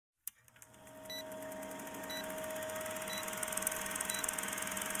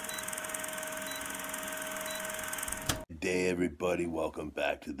Good day, everybody. Welcome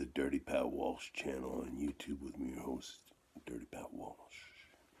back to the Dirty Pat Walsh channel on YouTube with me, your host, Dirty Pat Walsh.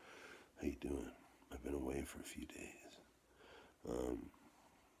 How you doing? I've been away for a few days,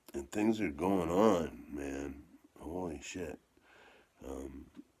 and things are going on, man. Holy shit.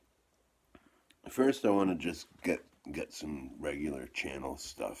 First, I want to just get some regular channel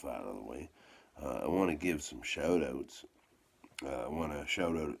stuff out of the way. I want to give some shout outs. I want to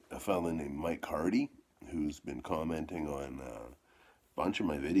shout out a fella named Mike Hardy, who's been commenting on a bunch of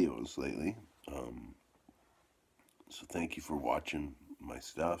my videos lately. So thank you for watching my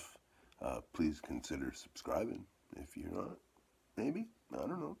stuff. Please consider subscribing if you're not. Maybe, I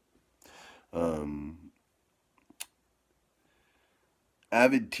don't know.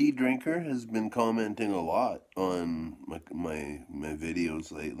 Avid tea drinker has been commenting a lot on my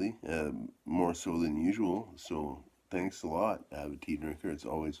videos lately, more so than usual. So thanks a lot, Avid tea drinker. It's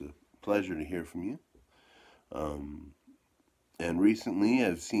always a pleasure to hear from you. And recently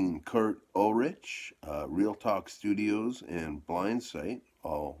I've seen Kurt Ulrich, Real Talk Studios, and Blindsight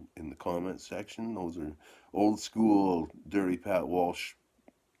all in the comment section. Those are old school Dirty Pat Walsh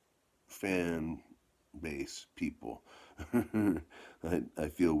fan base people. I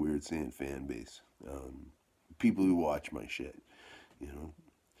feel weird saying fan base. People who watch my shit, you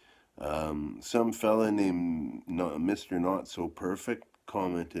know. Some fella named Mr. Not So Perfect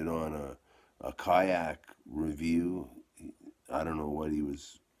commented on a kayak review. I don't know what he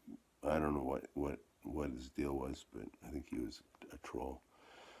was. I don't know what his deal was, but I think he was a troll.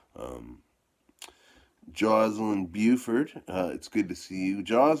 Jocelyn Buford, it's good to see you.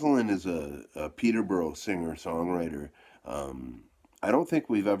 Jocelyn is a Peterborough singer-songwriter. I don't think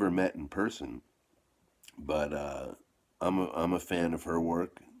we've ever met in person, but I'm a fan of her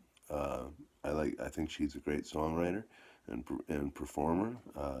work. I think she's a great songwriter and performer.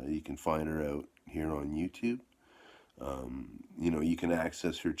 You can find her out here on YouTube. You can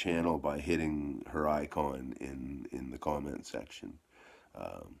access her channel by hitting her icon in the comment section.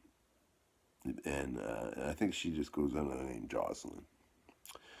 And I think she just goes under the name Jocelyn.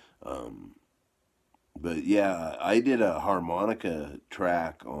 But yeah, I did a harmonica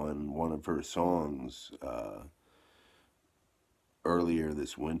track on one of her songs earlier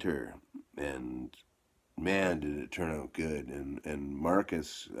this winter, and man, did it turn out good. And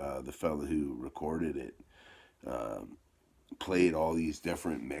Marcus, the fellow who recorded it, played all these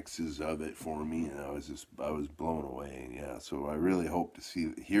different mixes of it for me, and I was blown away. Yeah, so I really hope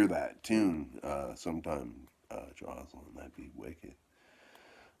to hear that tune sometime, Jocelyn. That'd be wicked.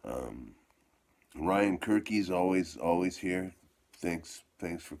 Ryan Kirky's always here. Thanks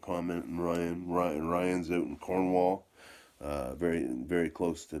for commenting, Ryan. Ryan's out in Cornwall, very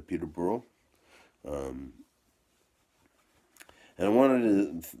close to Peterborough. And I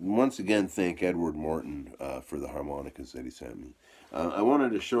wanted to once again thank Edward Morton for the harmonicas that he sent me. I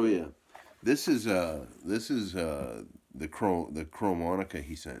wanted to show you. This is the chromonica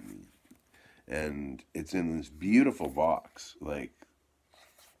he sent me, and it's in this beautiful box. Like,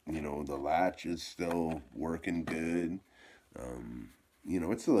 the latch is still working good.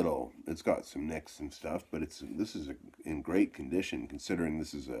 It's got some nicks and stuff, but this is in great condition considering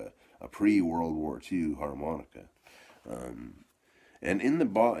this is a pre-World War II harmonica. And in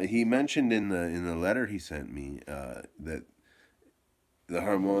the he mentioned in the letter he sent me that the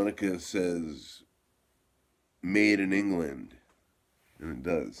harmonica says "Made in England," and it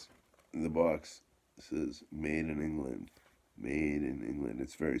does. The box says "Made in England," "Made in England."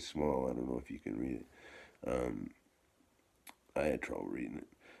 It's very small. I don't know if you can read it. I had trouble reading it,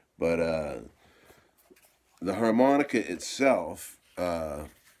 but the harmonica itself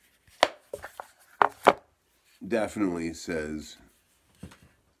definitely says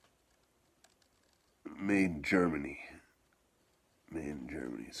 "Made in Germany." Made in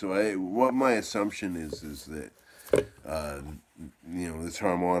Germany. So what my assumption is that this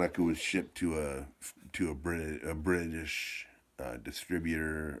harmonica was shipped to a British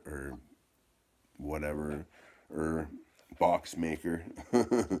distributor or whatever, or box maker,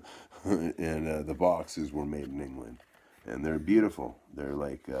 and the boxes were made in England, and they're beautiful. They're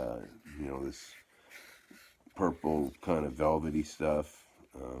like this purple kind of velvety stuff,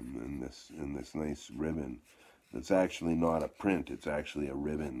 and this nice ribbon. It's actually not a print. It's actually a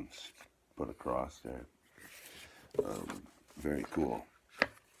ribbon put across there. Very cool.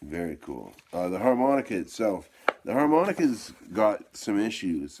 Very cool. The harmonica itself. The harmonica's got some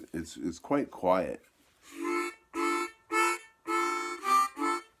issues. It's quite quiet.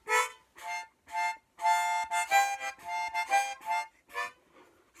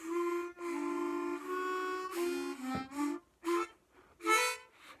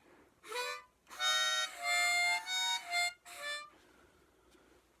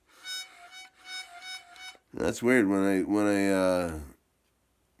 That's weird. When I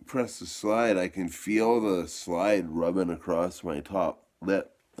press the slide, I can feel the slide rubbing across my top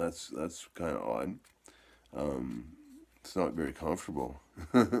lip. That's kind of odd. It's not very comfortable,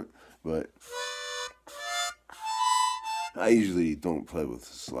 but I usually don't play with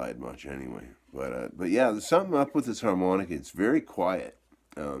the slide much anyway. But yeah, there's something up with this harmonica. It's very quiet.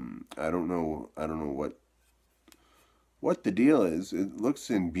 I don't know what the deal is. It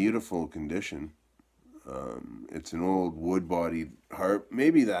looks in beautiful condition. It's an old wood-bodied harp.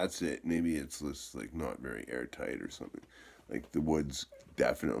 Maybe that's it. Maybe it's just like not very airtight or something. Like the wood's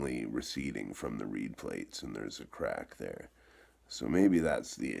definitely receding from the reed plates, and there's a crack there. So maybe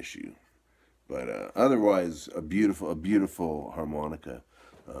that's the issue. But otherwise, a beautiful harmonica.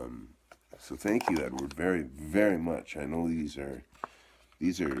 So thank you, Edward, very, very much. I know these are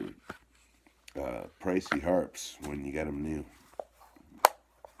pricey harps when you get them new.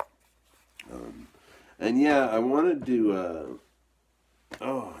 And yeah, I wanted to. But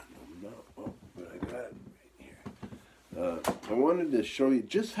I got it right here. I wanted to show you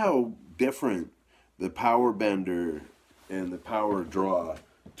just how different the power bender and the power draw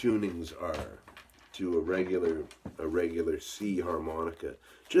tunings are to a regular C harmonica.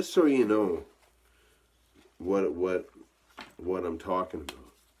 Just so you know what I'm talking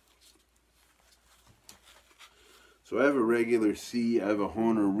about. So I have a regular C. I have a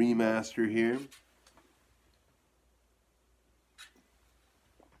Hohner Remaster here.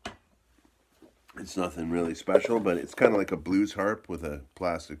 It's nothing really special, but it's kind of like a blues harp with a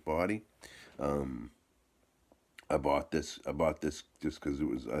plastic body. I bought this just because it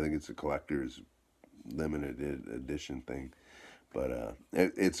was. I think it's a collector's limited edition thing, but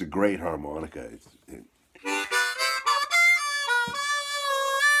it's a great harmonica.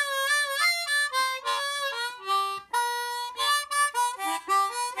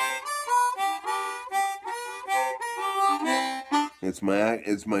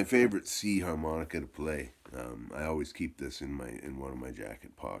 It's my favorite C harmonica to play. I always keep this in one of my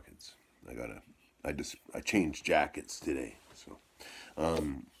jacket pockets. I changed jackets today, so.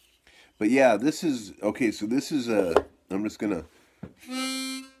 But yeah, this is okay. So this is I'm just gonna.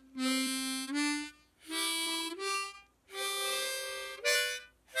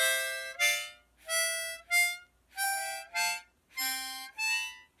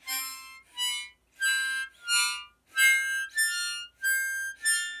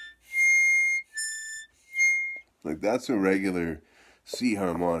 Like that's a regular C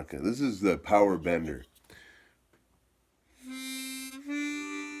harmonica. This is the power bender.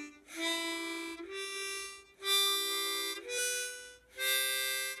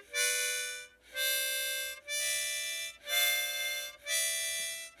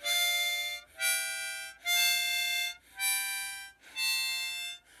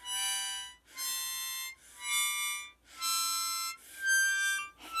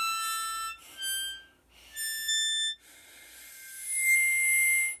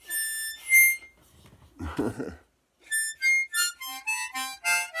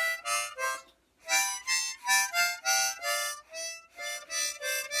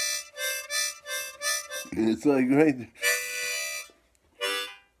 It's like right there.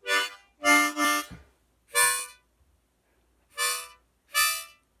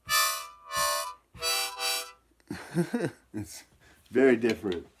 It's very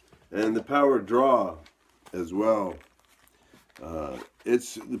different, and the power draw as well.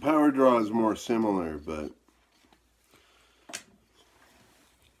 The power draw is more similar, but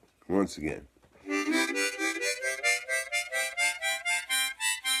once again.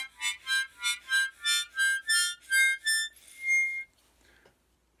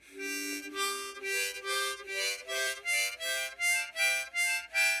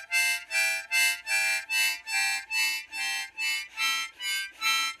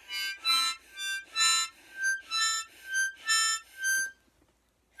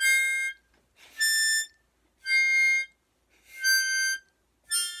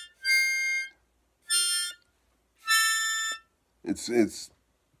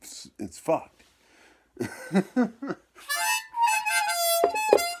 It's fucked.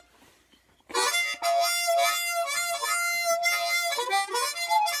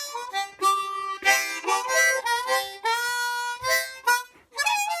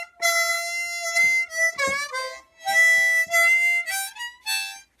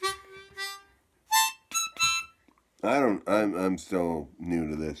 I'm still new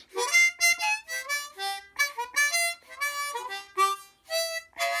to this.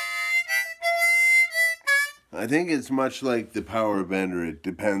 I think it's much like the power bender. It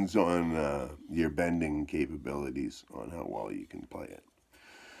depends on your bending capabilities on how well you can play it.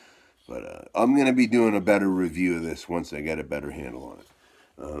 But I'm going to be doing a better review of this once I get a better handle on it.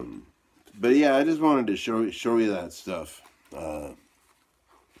 But yeah, I just wanted to show you that stuff. I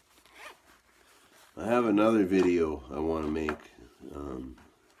have another video I want to make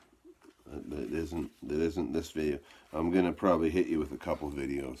that isn't this video. I'm going to probably hit you with a couple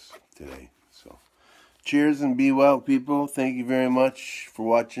videos today. So, cheers and be well, people. Thank you very much for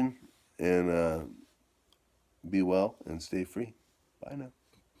watching. And be well and stay free. Bye now.